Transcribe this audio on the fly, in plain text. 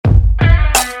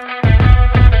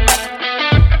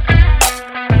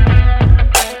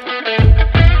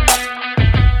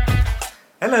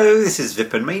this is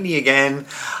Vipin Maini again.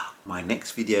 My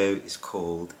next video is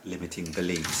called Limiting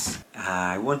Beliefs.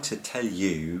 I want to tell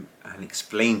you and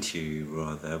explain to you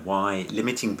rather why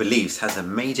limiting beliefs has a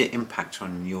major impact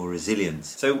on your resilience.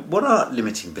 So what are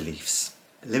limiting beliefs?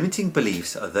 Limiting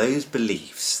beliefs are those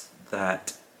beliefs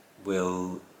that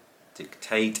will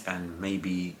dictate and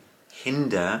maybe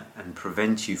hinder and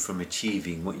prevent you from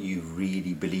achieving what you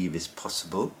really believe is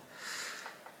possible,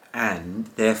 and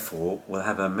therefore will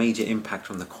have a major impact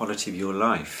on the quality of your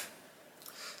life.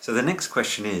 So the next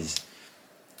question is,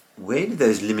 where do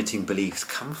those limiting beliefs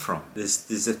come from?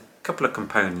 There's a couple of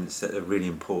components that are really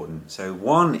important. So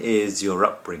one is your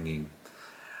upbringing,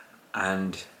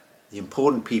 and the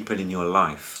important people in your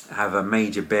life have a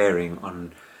major bearing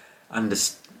on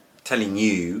telling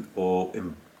you or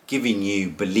giving you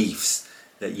beliefs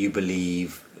that you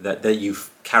believe, that you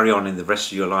carry on in the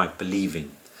rest of your life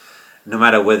believing, no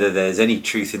matter whether there's any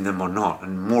truth in them or not,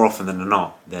 and more often than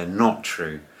not, they're not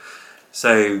true.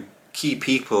 So key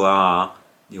people are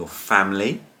your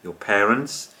family, your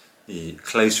parents, your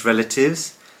close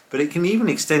relatives, but it can even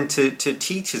extend to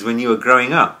teachers when you are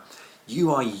growing up.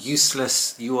 You are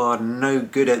useless, you are no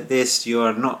good at this, you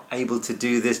are not able to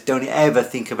do this, don't ever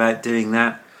think about doing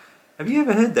that. Have you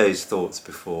ever heard those thoughts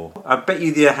before? I bet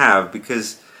you have,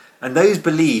 and those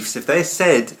beliefs, if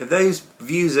those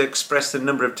views are expressed a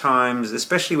number of times,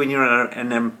 especially when you're at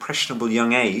an impressionable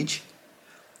young age,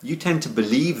 you tend to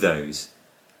believe those,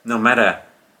 no matter,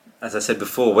 as I said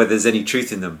before, whether there's any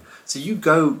truth in them. So you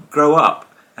grow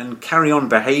up and carry on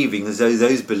behaving as though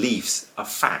those beliefs are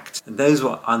fact. And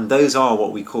those are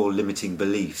what we call limiting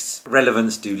beliefs. What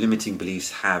relevance do limiting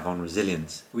beliefs have on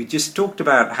resilience? We just talked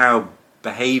about how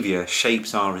behavior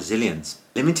shapes our resilience.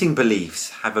 Limiting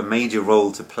beliefs have a major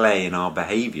role to play in our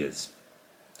behaviors.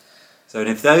 So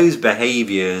if those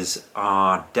behaviors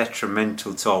are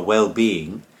detrimental to our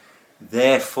well-being,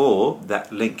 therefore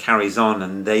that link carries on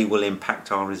and they will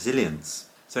impact our resilience.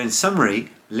 So in summary,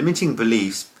 limiting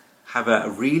beliefs have a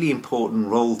really important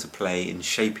role to play in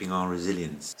shaping our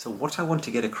resilience. So what I want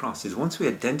to get across is, once we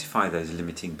identify those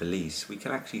limiting beliefs, we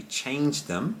can actually change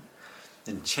them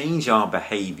and change our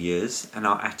behaviors and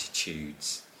our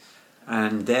attitudes,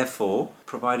 and therefore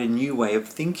provide a new way of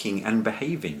thinking and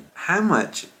behaving. How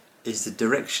much is the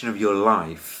direction of your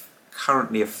life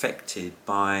currently affected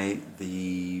by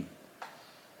the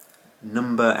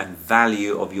number and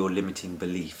value of your limiting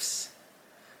beliefs?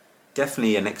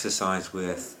 Definitely an exercise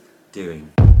worth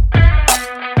doing.